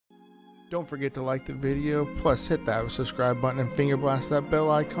Don't forget to like the video, plus hit that subscribe button and finger blast that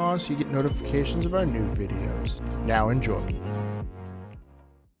bell icon so you get notifications of our new videos. Now enjoy.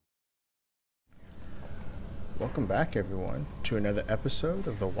 Welcome back everyone to another episode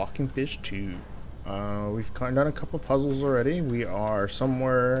of The Walking Fish 2. We've done a couple puzzles already. We are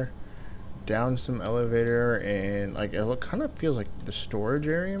somewhere down some elevator and like it kind of feels like the storage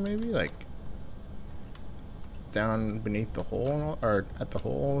area, maybe like down beneath the hole and all, or at the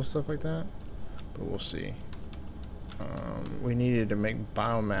hole and stuff like that, but we'll see. We needed to make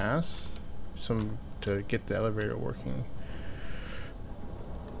biomass to get the elevator working,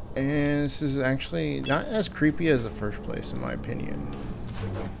 and this is actually not as creepy as the first place in my opinion.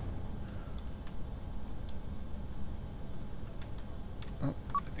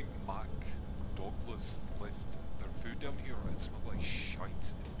 Down here, it smells like shite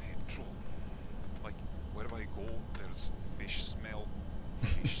and petrol. Like, wherever I go, there's fish smell.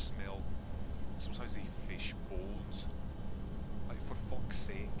 Sometimes they fish bones. Like, for fuck's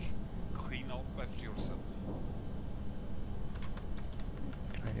sake, clean up after yourself.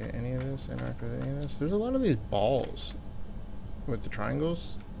 Can I get any of this? Interact with any of this? There's a lot of these balls with the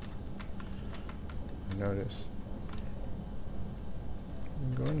triangles. Notice.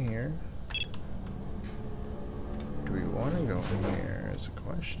 Go in here. Do we want to go in here is a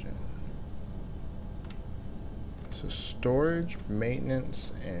question. So storage,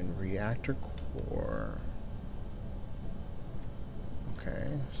 maintenance, and reactor core.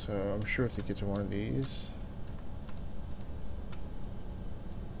 Okay, so I'm sure if they get to one of these.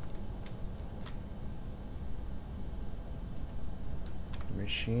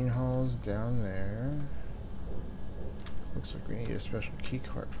 Machine hall's down there. Looks like we need a special key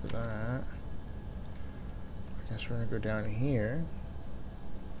card for that. I guess we're gonna go down here.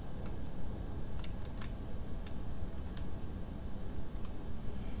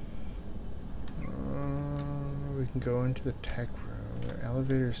 We can go into the tech room. The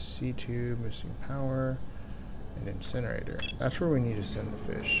elevator C2, missing power, and incinerator. That's where we need to send the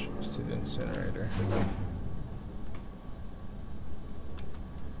fish, is to the incinerator.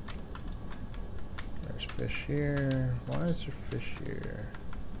 There's fish here. Why is there fish here?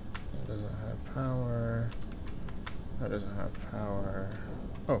 That doesn't have power. That doesn't have power.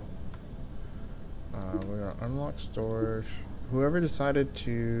 Oh. We're gonna unlock storage. Whoever decided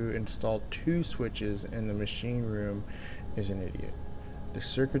to install 2 switches in the machine room is an idiot. The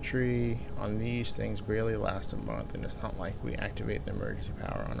circuitry on these things barely lasts a month, and it's not like we activate the emergency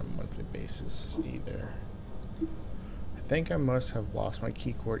power on a monthly basis either. I think I must have lost my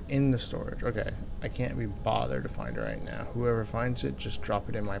key cord in the storage. Okay, I can't be bothered to find it right now. Whoever finds it, just drop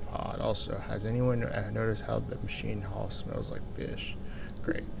it in my pod. Also, has anyone noticed how the machine hall smells like fish?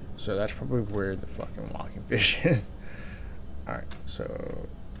 Great. So that's probably where the fucking walking fish is. Alright, so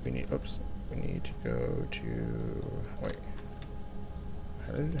we need, we need to go to, wait.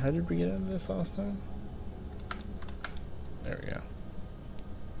 How did we get out of this last time? There we go.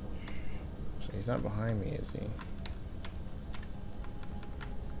 So he's not behind me, is he?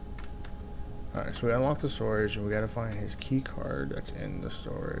 Alright, so we unlocked the storage and we gotta find his key card that's in the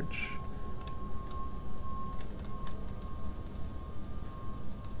storage.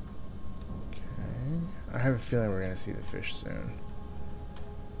 Okay. I have a feeling we're gonna see the fish soon.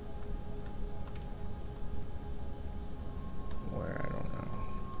 Where? I don't know.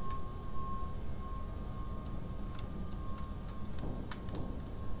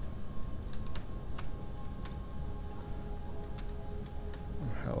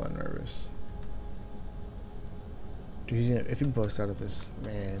 I'm hella nervous. Dude, if he busts out of this,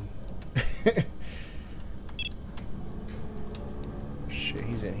 man. Shit,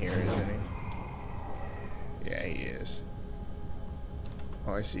 he's in here, isn't he? Yeah, he is.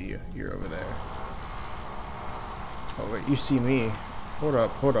 Oh, I see you. You're over there. Oh, wait, you see me. Hold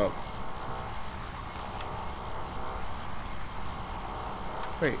up, hold up.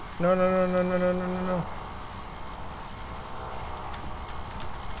 Wait, no.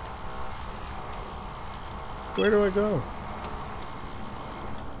 Where do I go?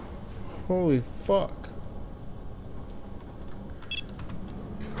 Holy fuck.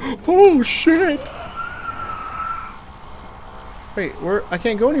 Oh shit! Wait, I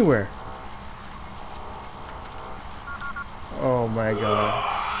can't go anywhere. Oh my god.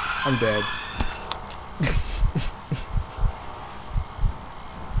 I'm dead.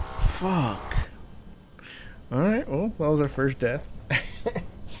 Fuck. Alright, well, that was our first death.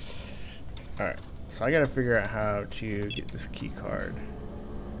 Alright. So I gotta figure out how to get this key card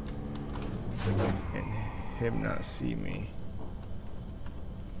and him not see me.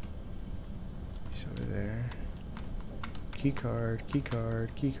 He's over there. Key card, key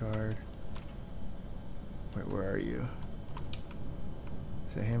card, key card. Wait, where are you?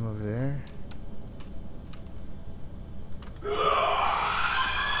 Is that him over there?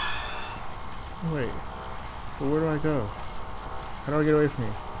 Wait. Well, where do I go? How do I get away from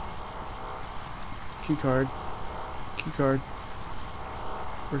you? Key card. Key card.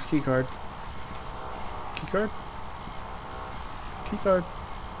 Where's key card? Key card? Key card.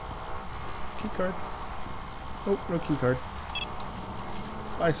 Key card. Oh, no key card.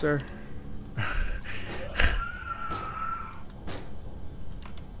 Bye, sir.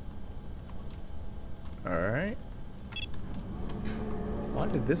 Alright. Why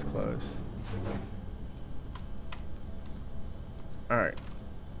did this close? Alright.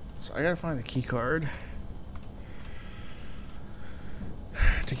 So I gotta find the key card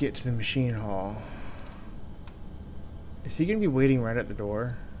to get to the machine hall. Is he gonna be waiting right at the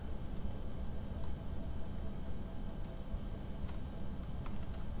door?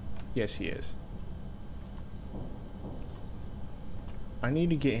 Yes, he is. I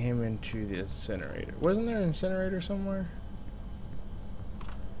need to get him into the incinerator. Wasn't there an incinerator somewhere?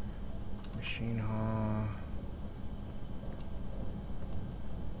 Machine hall.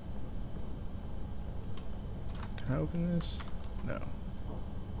 Can I open this? No.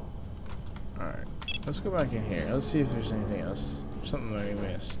 Alright. Let's go back in here. Let's see if there's anything else. Something that we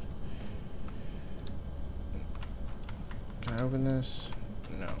missed. Can I open this?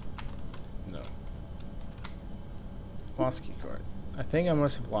 No. No. Lost key card. I think I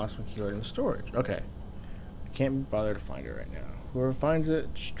must have lost my key card in the storage. Okay. I can't bother to find it right now. Whoever finds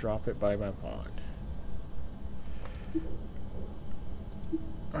it, just drop it by my pod.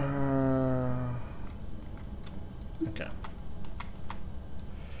 Okay.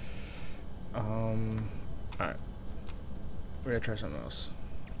 Alright. We're gonna try something else.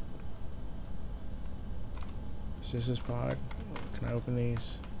 Is this pod? Can I open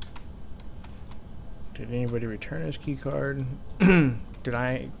these? Did anybody return his key card? Did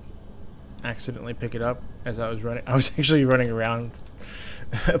I accidentally pick it up as I was running? I was actually running around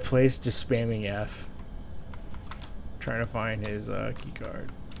a place just spamming F, trying to find his key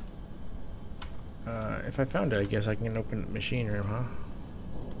card. If I found it, I guess I can open the machine room, huh?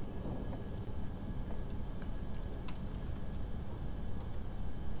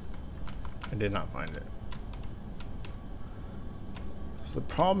 I did not find it. So the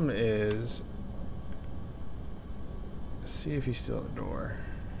problem is, let's see if he's still at the door.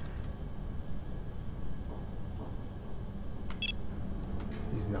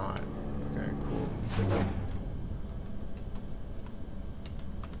 He's not. Okay, cool.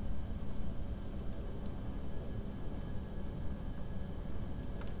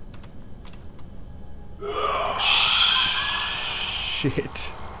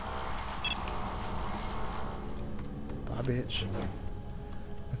 Shit. Bye, bitch.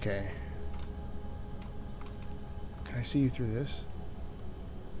 Okay. Can I see you through this?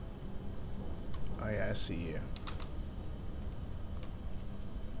 Oh yeah, I see you.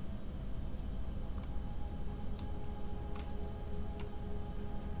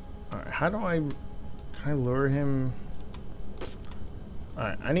 Alright, how do can I lure him?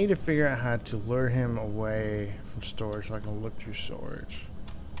 Alright, I need to figure out how to lure him away from storage so I can look through storage.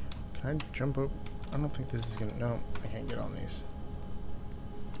 Can I jump up? I don't think this is gonna, no, I can't get on these.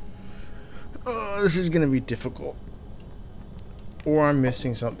 Oh, this is gonna be difficult. Or I'm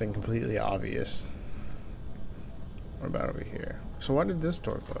missing something completely obvious. What about over here? So why did this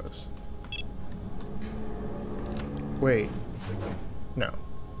door close? Wait. No.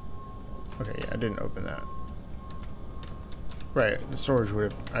 Okay, yeah, I didn't open that. Right, the storage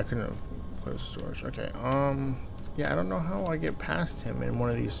would have, I couldn't have closed the storage. Okay, yeah, I don't know how I get past him in one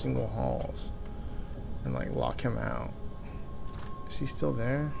of these single halls and like lock him out. Is he still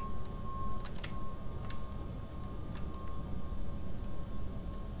there?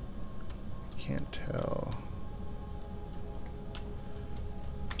 Can't tell.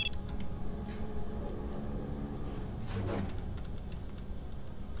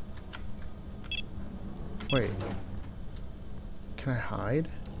 Wait. Can I hide?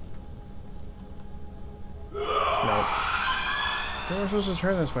 Nope. How am I supposed to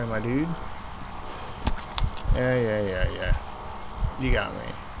turn this way, my dude? Yeah. You got me.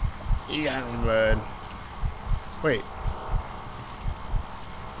 You got me, bud. Wait.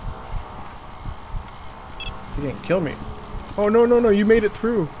 He didn't kill me. Oh, no, you made it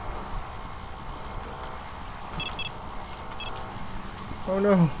through. Oh,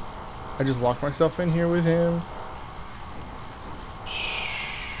 no. I just locked myself in here with him.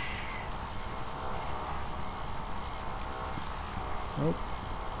 Shh. Nope.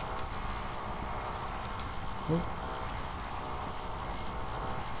 Nope.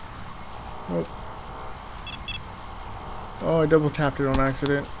 Nope. Oh, I double tapped it on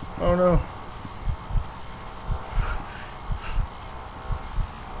accident. Oh no.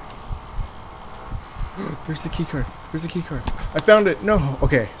 Where's the key card? Where's the key card? I found it. No.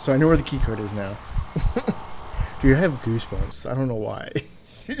 Okay, so I know where the key card is now. Dude, I have goosebumps. I don't know why.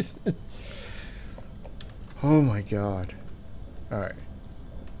 Oh my god. Alright.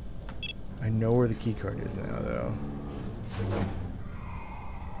 I know where the key card is now, though.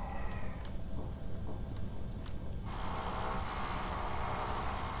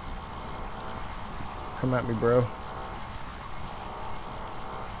 Come at me, bro.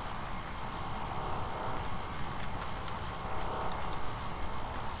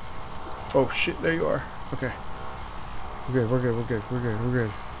 Oh shit, there you are. Okay. We're good, we're good, we're good, we're good, we're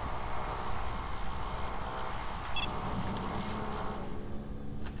good.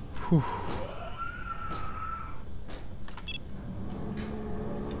 Whew.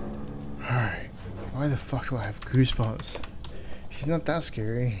 Alright. Why the fuck do I have goosebumps? He's not that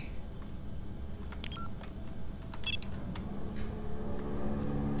scary.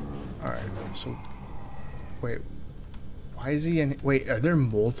 Alright, so... Wait. Why is he in... Wait, are there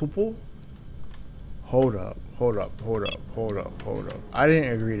multiple? Hold up, hold up, hold up, hold up, hold up. I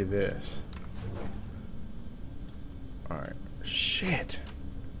didn't agree to this. Alright. Shit.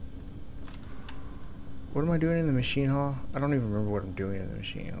 What am I doing in the machine hall? I don't even remember what I'm doing in the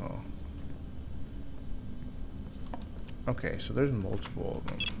machine hall. Okay, so there's multiple of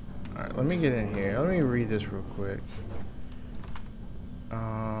them. Alright, let me get in here. Let me read this real quick.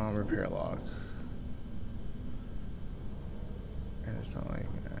 Repair log. And it's not like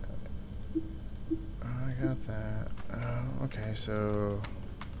that. I got that. Okay, so...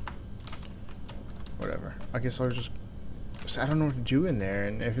 Whatever. I guess I'll just... I don't know what to do in there,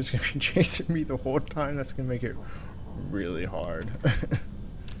 and if it's going to be chasing me the whole time, that's going to make it really hard.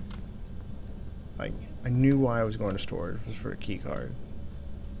 Like, I knew why I was going to storage. It was for a key card.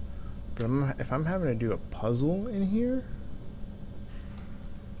 But if I'm having to do a puzzle in here...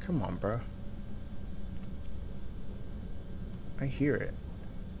 Come on, bro. I hear it.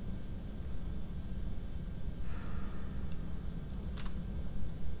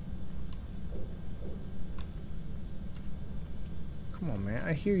 Come on, man.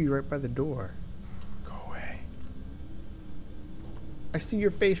 I hear you right by the door. Go away. I see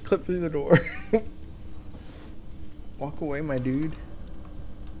your face clip through the door. Walk away, my dude.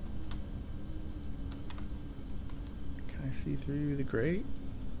 Can I see through the grate?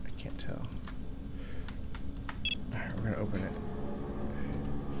 I can't tell. Alright, we're gonna open it.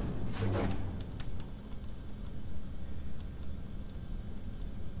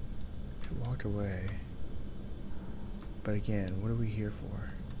 He walked away. But again, what are we here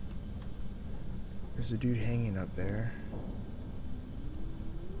for? There's a dude hanging up there.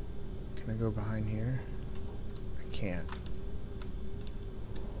 Can I go behind here? I can't.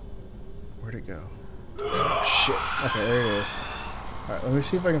 Where'd it go? Oh, shit. Okay, there it is. Alright, let me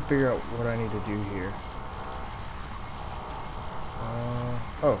see if I can figure out what I need to do here.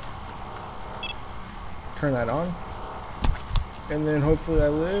 Oh. Turn that on. And then hopefully I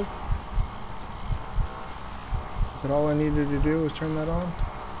live. Is that all I needed to do was turn that on?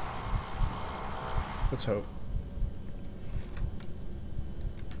 Let's hope.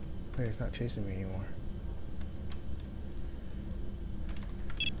 Wait, it's not chasing me anymore.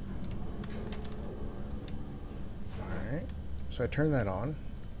 Alright. So I turned that on.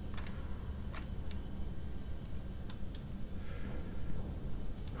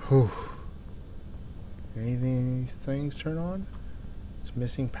 Whew. Anything in these things turn on? It's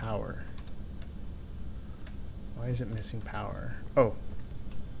missing power. Why is it missing power? Oh.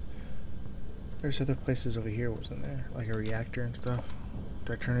 There's other places over here, wasn't there? Like a reactor and stuff.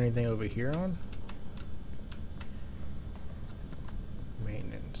 Did I turn anything over here on?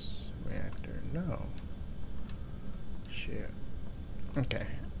 Maintenance. Reactor. No. Shit. Okay.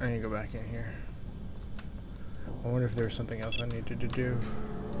 I need to go back in here. I wonder if there was something else I needed to do.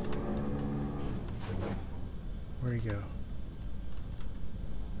 Where'd he go?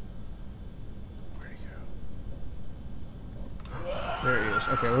 Where'd he go? There he is.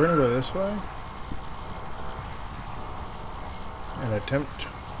 Okay, we're gonna go this way. And attempt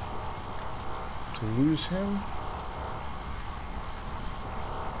to lose him.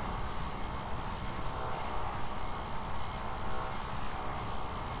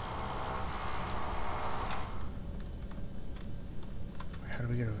 How do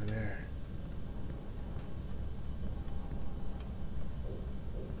we get over there?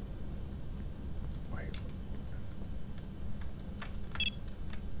 Wait.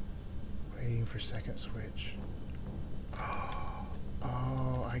 Waiting for second switch.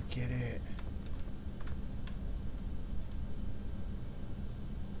 Oh, I get it.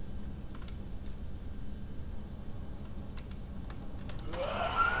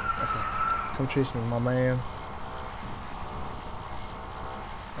 Come chase me, my man.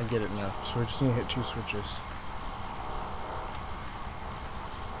 I get it now. So we just need to hit 2 switches.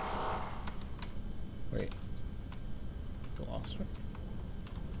 Wait. You lost me?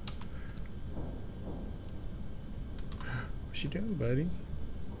 What you doing, buddy?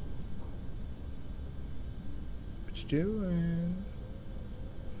 What you doing?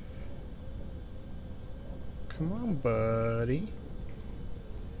 Come on, buddy.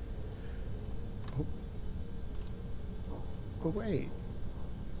 Oh. But wait.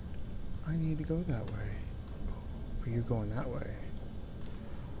 I need to go that way. But you're going that way.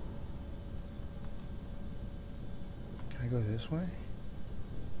 Can I go this way?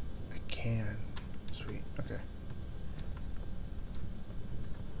 I can. Sweet. Okay.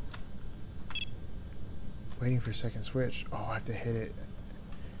 Waiting for second switch. Oh, I have to hit it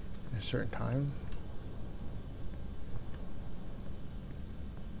in a certain time.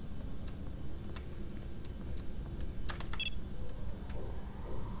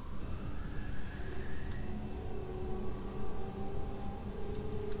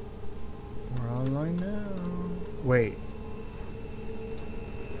 We're online now. Wait.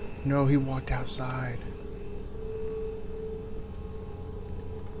 No, he walked outside.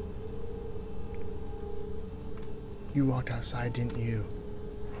 You walked outside, didn't you?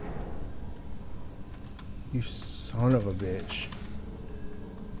 You son of a bitch.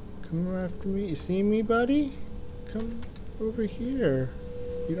 Come after me. You see me, buddy? Come over here.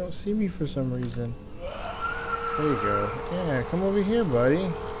 You don't see me for some reason. There you go. Yeah, come over here,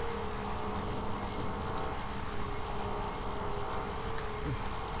 buddy.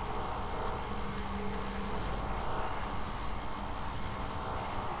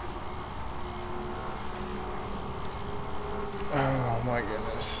 Oh my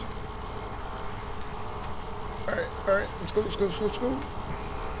goodness. Alright, let's go.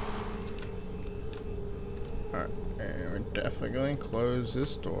 Alright, and we're definitely going to close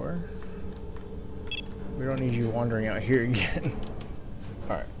this door. We don't need you wandering out here again.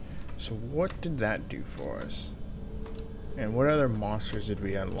 Alright, so what did that do for us? And what other monsters did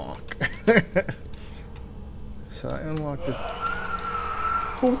we unlock? So I unlocked this.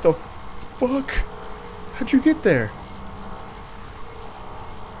 What the fuck? How'd you get there?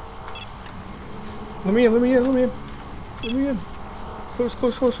 Let me in.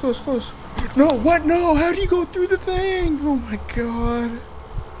 Close. No, what? No, how do you go through the thing? Oh my god.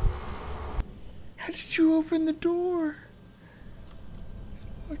 How did you open the door?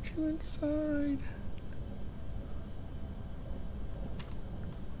 Locked you inside.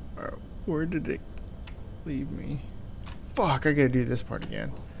 Alright, where did it leave me? Fuck, I gotta do this part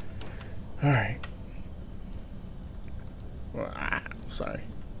again. Alright. Well, sorry.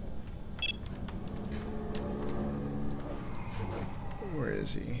 Where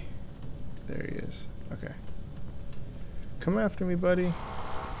is he? There he is. Okay. Come after me, buddy.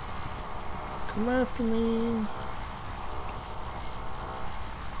 Come after me.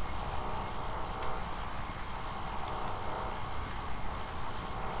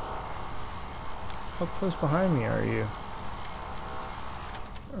 How close behind me are you?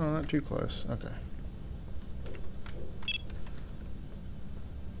 Oh, not too close. Okay.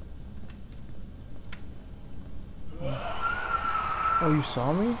 Oh, you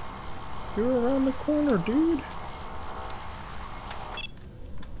saw me? You were around the corner, dude.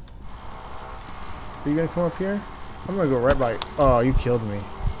 Are you gonna come up here? I'm gonna go right by. Oh, you killed me.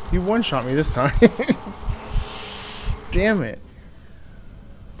 You one-shot me this time. Damn it.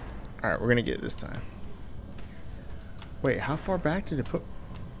 Alright, we're gonna get it this time. Wait, how far back did it put...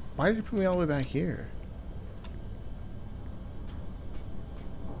 Why did it put me all the way back here?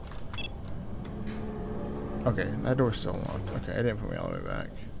 Okay, that door's still locked. Okay, it didn't put me all the way back.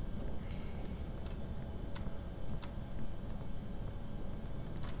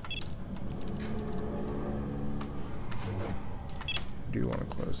 I do want to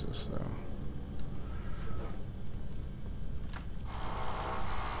close this though.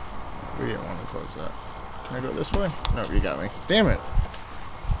 We didn't want to close that. Can I go this way? No, you got me. Damn it.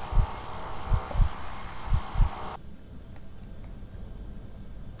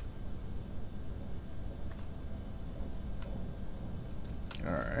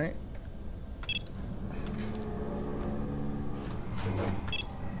 Alright.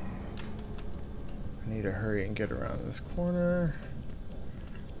 I need to hurry and get around this corner.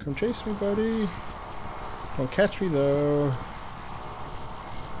 Come chase me, buddy. Don't catch me, though.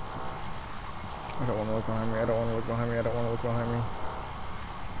 I don't want to look behind me. I don't want to look behind me. I don't want to look behind me.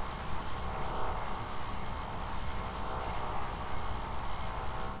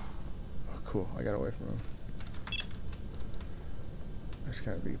 Oh, cool. I got away from him. I It's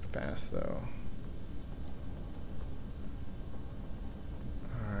gotta be fast though.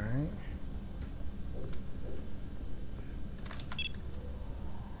 Alright.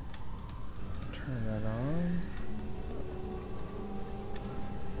 Turn that on.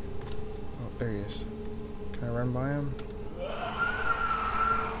 Oh, there he is. Can I run by him?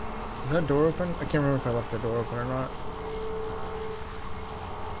 Is that door open? I can't remember if I left the door open or not.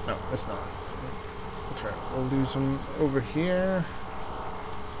 No, it's not. We'll try. We'll do some over here.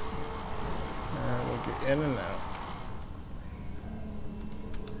 And we'll get in and out.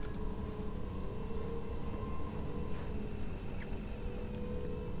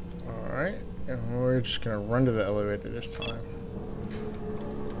 Alright. And we're just gonna run to the elevator this time.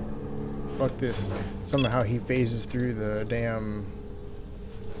 Fuck this. Somehow he phases through the damn...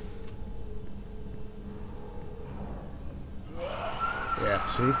 Yeah,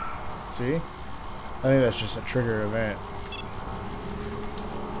 see? See? I think that's just a trigger event.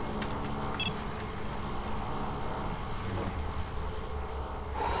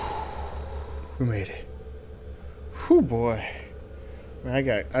 We made it. Whew, boy. Man, I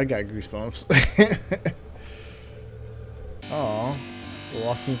got goosebumps. Aw. The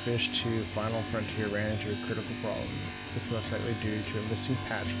walking fish 2 Final Frontier ran into a critical problem. This most likely due to a missing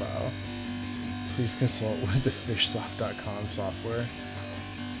patch file. Please consult with the fishsoft.com software.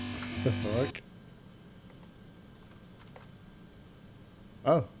 The fuck?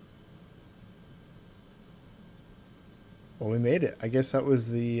 Oh. Well, we made it. I guess that was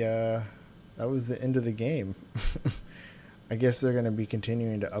the end of the game. I guess they're gonna be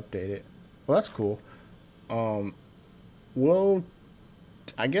continuing to update it. Well, that's cool.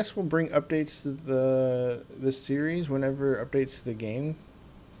 I guess we'll bring updates to this series whenever updates to the game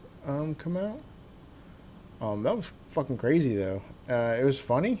come out. That was fucking crazy though. It was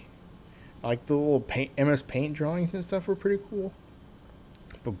funny. Like the little MS Paint drawings and stuff were pretty cool.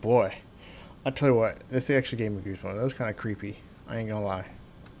 But boy, I'll tell you what, this actually gave me goosebumps. That was kind of creepy. I ain't gonna lie.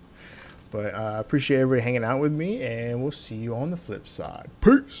 But I appreciate everybody hanging out with me, and we'll see you on the flip side.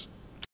 Peace.